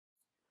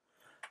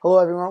Hello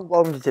everyone,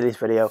 welcome to today's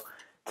video.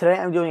 Today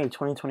I'm doing a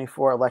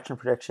 2024 election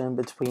prediction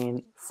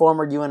between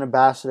former UN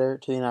Ambassador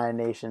to the United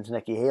Nations,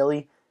 Nikki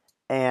Haley,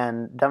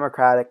 and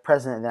Democratic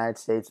President of the United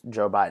States,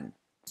 Joe Biden.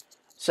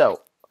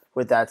 So,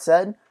 with that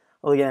said,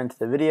 we'll get into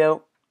the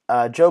video.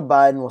 Joe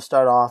Biden will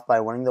start off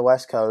by winning the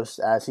West Coast,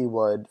 as he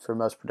would for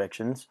most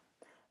predictions.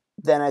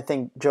 Then I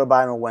think Joe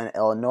Biden will win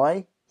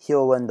Illinois.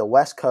 He'll win the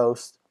West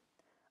Coast.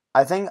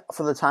 I think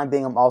for the time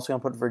being, I'm also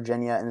going to put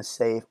Virginia in the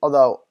safe.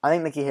 Although I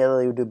think Nikki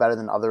Haley would do better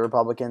than other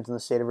Republicans in the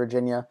state of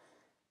Virginia.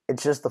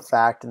 It's just the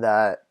fact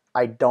that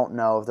I don't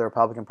know if the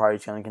Republican Party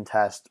is going to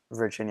contest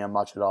Virginia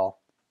much at all.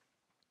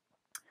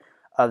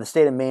 The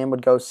state of Maine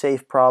would go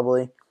safe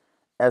probably,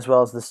 as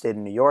well as the state of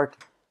New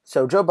York.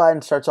 So Joe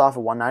Biden starts off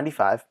at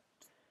 195.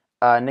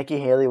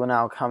 Nikki Haley will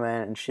now come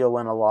in and she'll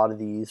win a lot of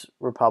these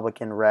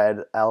Republican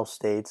red L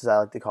states, as I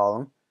like to call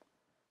them.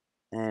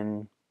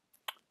 And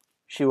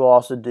she will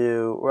also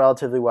do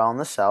relatively well in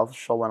the South.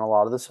 She'll win a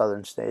lot of the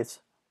southern states.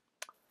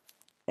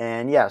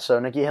 And yeah,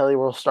 so Nikki Haley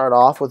will start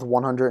off with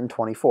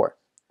 124.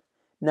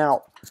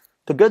 Now,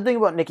 the good thing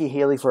about Nikki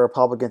Haley for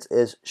Republicans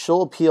is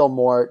she'll appeal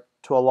more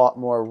to a lot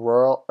more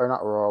rural, or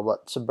not rural,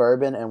 but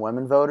suburban and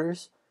women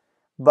voters.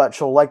 But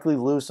she'll likely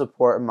lose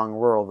support among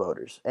rural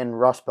voters, and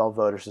Rust Belt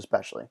voters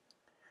especially.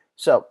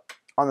 So,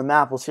 on the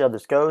map, we'll see how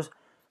this goes.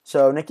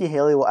 So, Nikki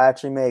Haley will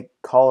actually make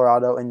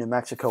Colorado and New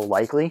Mexico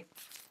likely,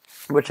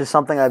 which is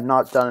something I've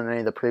not done in any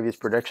of the previous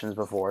predictions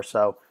before.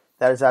 So,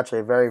 that is actually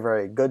a very,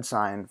 very good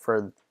sign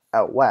for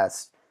out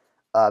west.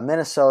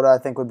 Minnesota, I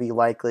think, would be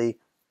likely.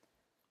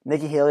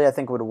 Nikki Haley, I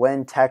think, would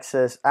win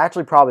Texas.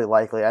 Actually, probably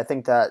likely. I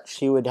think that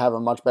she would have a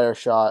much better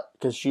shot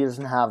because she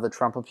doesn't have the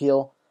Trump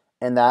appeal,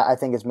 and that, I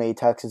think, has made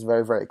Texas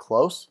very, very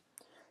close.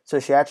 So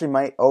she actually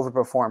might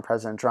overperform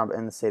President Trump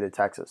in the state of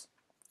Texas.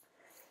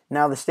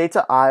 Now, the states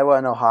of Iowa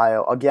and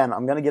Ohio, again,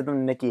 I'm going to give them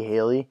to Nikki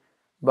Haley,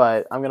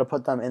 but I'm going to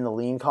put them in the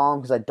lean column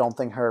because I don't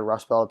think her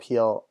Rust Belt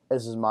appeal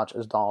is as much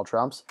as Donald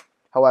Trump's.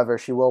 However,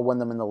 she will win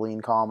them in the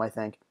lean column, I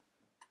think.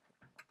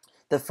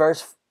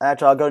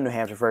 Actually, I'll go to New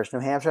Hampshire first. New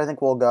Hampshire, I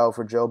think, will go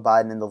for Joe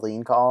Biden in the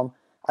lean column.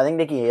 I think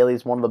Nikki Haley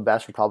is one of the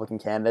best Republican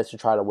candidates to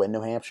try to win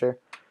New Hampshire.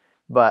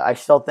 But I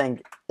still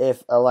think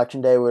if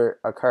Election Day would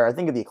occur, I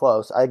think it'd be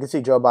close. I could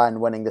see Joe Biden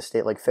winning the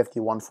state like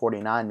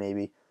 51-49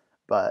 maybe.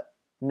 But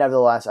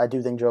nevertheless, I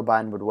do think Joe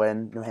Biden would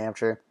win New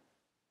Hampshire.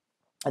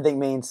 I think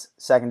Maine's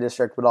 2nd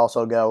District would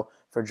also go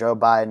for Joe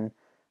Biden.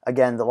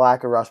 Again, the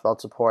lack of Rust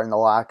Belt support and the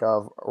lack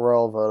of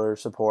rural voter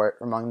support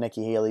among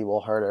Nikki Haley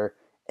will hurt her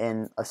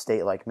in a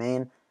state like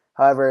Maine.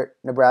 However,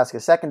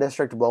 Nebraska's 2nd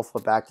District will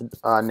flip back to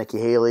Nikki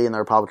Haley and the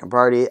Republican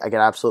Party. I could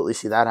absolutely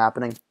see that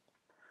happening.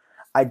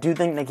 I do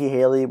think Nikki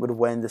Haley would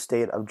win the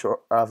state of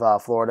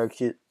Florida.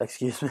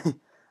 Excuse me.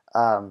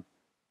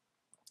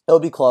 It'll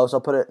be close.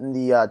 I'll put it in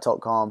the tilt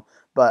column.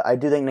 But I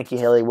do think Nikki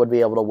Haley would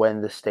be able to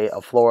win the state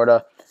of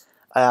Florida.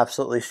 I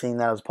absolutely seen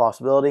that as a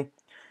possibility.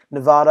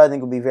 Nevada, I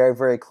think, will be very,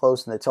 very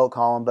close in the tilt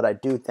column. But I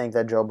do think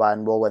that Joe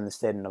Biden will win the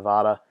state of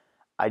Nevada.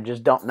 I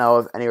just don't know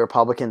if any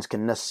Republicans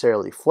can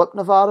necessarily flip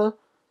Nevada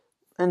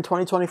in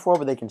 2024,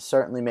 but they can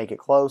certainly make it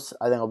close.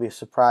 I think it'll be a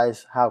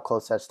surprise how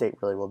close that state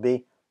really will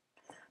be.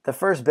 The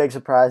first big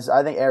surprise is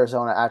I think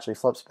Arizona actually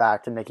flips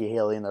back to Nikki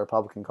Haley in the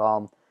Republican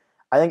column.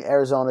 I think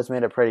Arizona's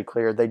made it pretty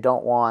clear they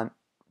don't want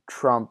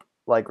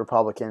Trump-like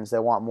Republicans. They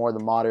want more of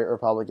the moderate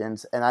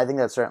Republicans, and I think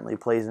that certainly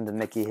plays into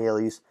Nikki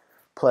Haley's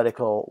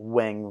political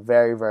wing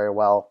very, very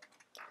well.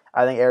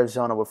 I think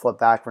Arizona would flip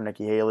back for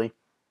Nikki Haley.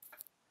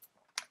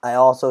 I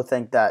also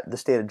think that the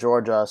state of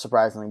Georgia,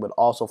 surprisingly, would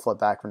also flip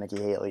back for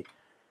Nikki Haley.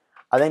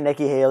 I think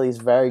Nikki Haley is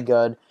very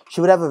good.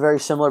 She would have a very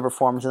similar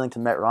performance, I think, to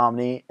Mitt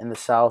Romney in the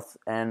South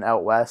and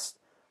out West.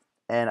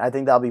 And I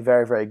think that'll be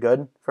very, very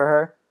good for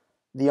her.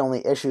 The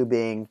only issue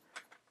being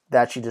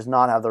that she does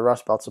not have the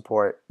Rust Belt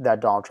support that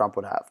Donald Trump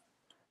would have.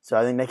 So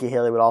I think Nikki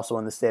Haley would also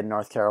win the state of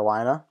North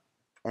Carolina.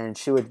 And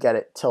she would get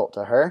it tilt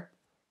to her.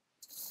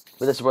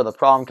 But this is where the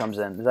problem comes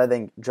in. Because I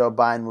think Joe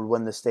Biden would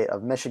win the state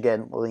of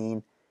Michigan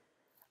lean.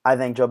 I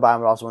think Joe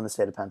Biden would also win the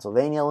state of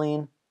Pennsylvania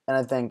lean. And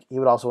I think he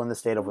would also win the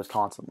state of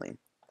Wisconsin lean.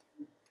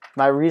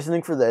 My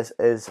reasoning for this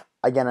is,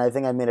 again, I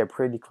think I made it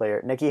pretty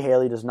clear. Nikki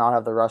Haley does not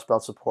have the Rust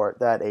Belt support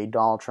that a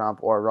Donald Trump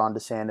or Ron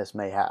DeSantis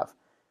may have.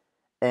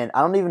 And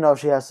I don't even know if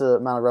she has the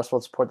amount of Rust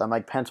Belt support that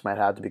Mike Pence might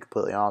have, to be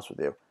completely honest with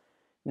you.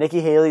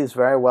 Nikki Haley is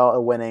very well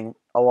at winning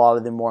a lot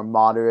of the more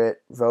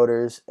moderate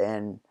voters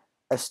and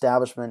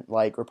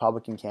establishment-like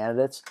Republican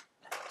candidates.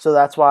 So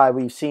that's why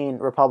we've seen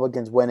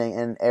Republicans winning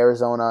in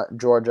Arizona,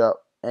 Georgia,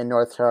 and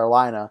North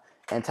Carolina,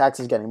 and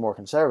Texas getting more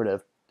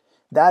conservative.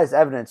 That is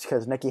evidence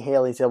because Nikki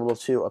Haley is able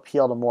to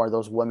appeal to more of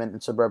those women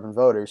and suburban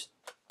voters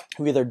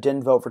who either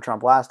didn't vote for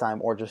Trump last time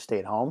or just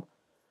stayed home.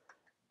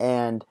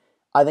 And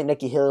I think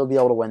Nikki Haley will be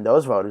able to win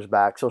those voters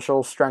back. So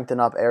she'll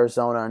strengthen up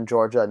Arizona and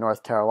Georgia and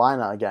North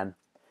Carolina again.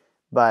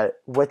 But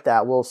with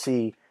that, we'll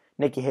see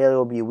Nikki Haley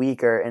will be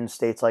weaker in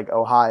states like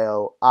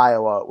Ohio,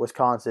 Iowa,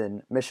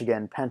 Wisconsin,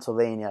 Michigan,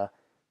 Pennsylvania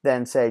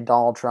than, say,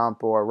 Donald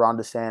Trump or Ron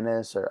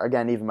DeSantis or,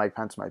 again, even Mike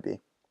Pence might be.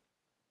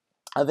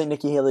 I think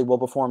Nikki Haley will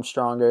perform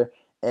stronger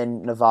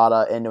in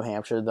Nevada and New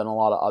Hampshire than a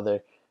lot of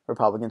other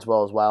Republicans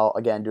will as well,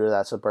 again, due to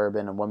that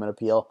suburban and women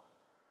appeal.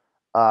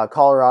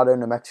 Colorado,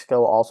 New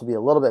Mexico will also be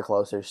a little bit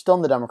closer. Still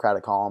in the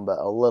Democratic column, but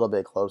a little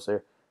bit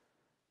closer.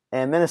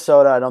 And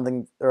Minnesota, I don't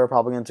think the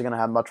Republicans are going to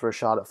have much of a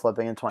shot at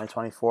flipping in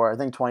 2024. I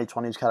think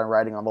 2020 is kind of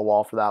writing on the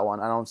wall for that one.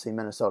 I don't see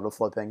Minnesota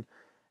flipping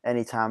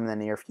anytime in the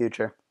near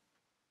future.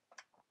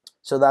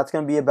 So that's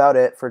going to be about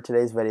it for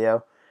today's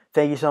video.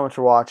 Thank you so much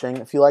for watching.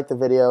 If you liked the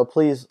video,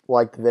 please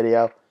like the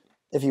video.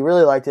 If you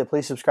really liked it,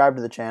 please subscribe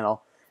to the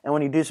channel. And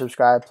when you do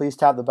subscribe, please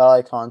tap the bell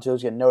icon so you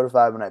get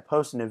notified when I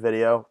post a new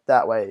video.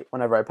 That way,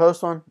 whenever I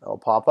post one, it'll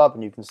pop up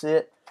and you can see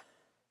it.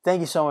 Thank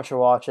you so much for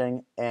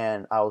watching,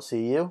 and I will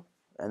see you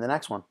in the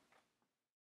next one.